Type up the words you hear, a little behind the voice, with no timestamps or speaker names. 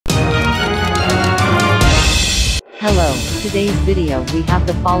Hello, today's video we have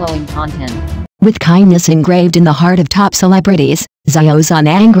the following content. With kindness engraved in the heart of top celebrities, Xiao Zhan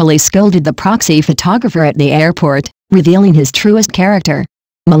angrily scolded the proxy photographer at the airport, revealing his truest character.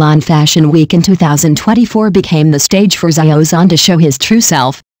 Milan Fashion Week in 2024 became the stage for Xiao Zhan to show his true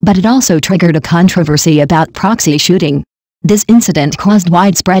self, but it also triggered a controversy about proxy shooting. This incident caused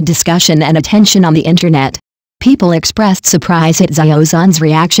widespread discussion and attention on the internet. People expressed surprise at Xiao Zhan's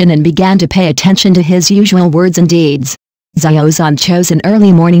reaction and began to pay attention to his usual words and deeds. Xiao Zhan chose an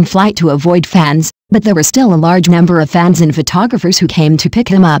early morning flight to avoid fans, but there were still a large number of fans and photographers who came to pick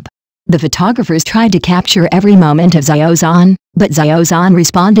him up. The photographers tried to capture every moment of Xiao Zhan, but Xiao Zhan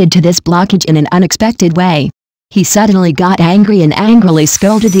responded to this blockage in an unexpected way. He suddenly got angry and angrily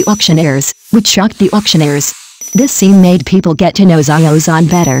scolded the auctioneers, which shocked the auctioneers. This scene made people get to know Xiao Zhan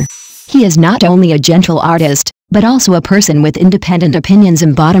better. He is not only a gentle artist, but also a person with independent opinions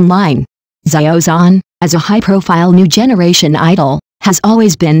and bottom line. Xiao Zhan, as a high-profile new generation idol, has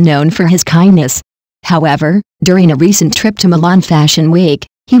always been known for his kindness. However, during a recent trip to Milan Fashion Week,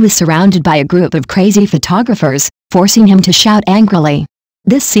 he was surrounded by a group of crazy photographers, forcing him to shout angrily.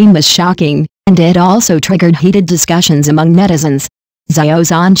 This scene was shocking, and it also triggered heated discussions among netizens. Xiao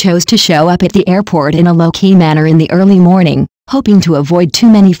Zhan chose to show up at the airport in a low-key manner in the early morning, hoping to avoid too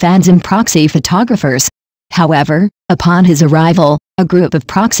many fans and proxy photographers. However, upon his arrival, a group of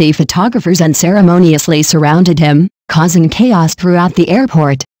proxy photographers unceremoniously surrounded him, causing chaos throughout the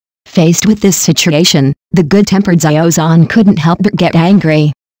airport. Faced with this situation, the good-tempered Xiao Zhan couldn't help but get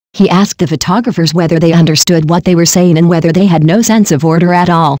angry. He asked the photographers whether they understood what they were saying and whether they had no sense of order at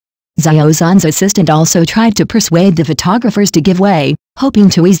all. Xiao Zhan's assistant also tried to persuade the photographers to give way, hoping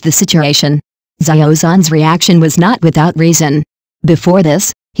to ease the situation. Xiao Zhan's reaction was not without reason. Before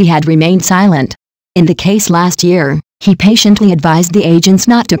this, he had remained silent. In the case last year, he patiently advised the agents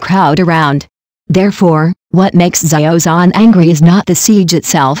not to crowd around. Therefore, what makes Xiao Zhan angry is not the siege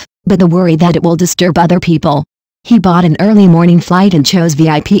itself, but the worry that it will disturb other people. He bought an early morning flight and chose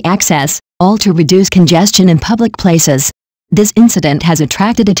VIP access, all to reduce congestion in public places. This incident has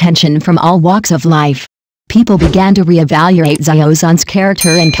attracted attention from all walks of life. People began to reevaluate Xiao Zhan's character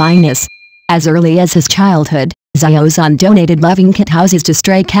and kindness. As early as his childhood, Xiao Zhan donated loving cat houses to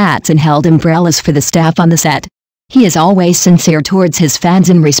stray cats and held umbrellas for the staff on the set. He is always sincere towards his fans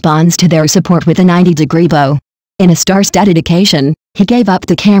and responds to their support with a 90-degree bow. In a star-studded occasion, he gave up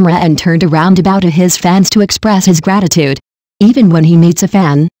the camera and turned around about to his fans to express his gratitude. Even when he meets a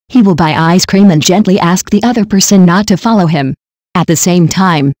fan, he will buy ice cream and gently ask the other person not to follow him. At the same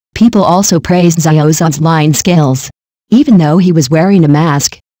time, people also praised Xiao Zhan's line skills. Even though he was wearing a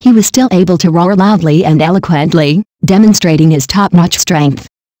mask, he was still able to roar loudly and eloquently, demonstrating his top-notch strength.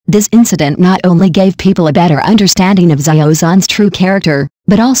 This incident not only gave people a better understanding of Xiao Zhan's true character,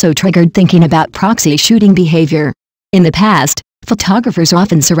 but also triggered thinking about proxy shooting behavior. In the past, photographers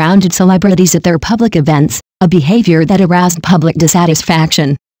often surrounded celebrities at their public events, a behavior that aroused public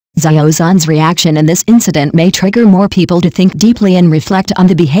dissatisfaction. Xiao Zhan's reaction in this incident may trigger more people to think deeply and reflect on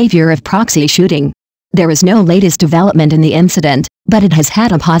the behavior of proxy shooting. There is no latest development in the incident, but it has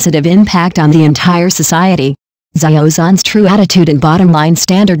had a positive impact on the entire society. Xiao Zhan's true attitude and bottom-line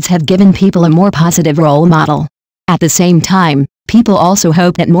standards have given people a more positive role model. At the same time, people also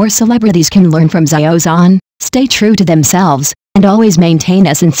hope that more celebrities can learn from Xiao Zhan, stay true to themselves, and always maintain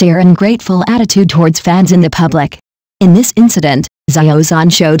a sincere and grateful attitude towards fans and the public. In this incident, Xiao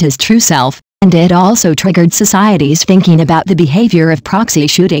Zhan showed his true self, and it also triggered society's thinking about the behavior of proxy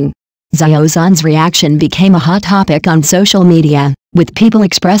shooting. Xiao Zhan's reaction became a hot topic on social media, with people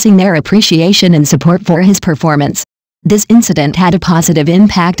expressing their appreciation and support for his performance. This incident had a positive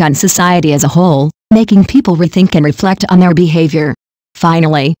impact on society as a whole, making people rethink and reflect on their behavior.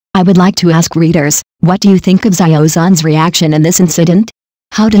 Finally, I would like to ask readers, what do you think of Xiao Zhan's reaction in this incident?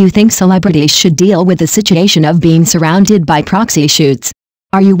 How do you think celebrities should deal with the situation of being surrounded by proxy shoots?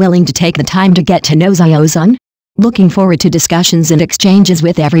 Are you willing to take the time to get to know Xiao Zhan? Looking forward to discussions and exchanges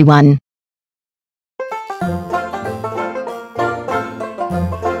with everyone.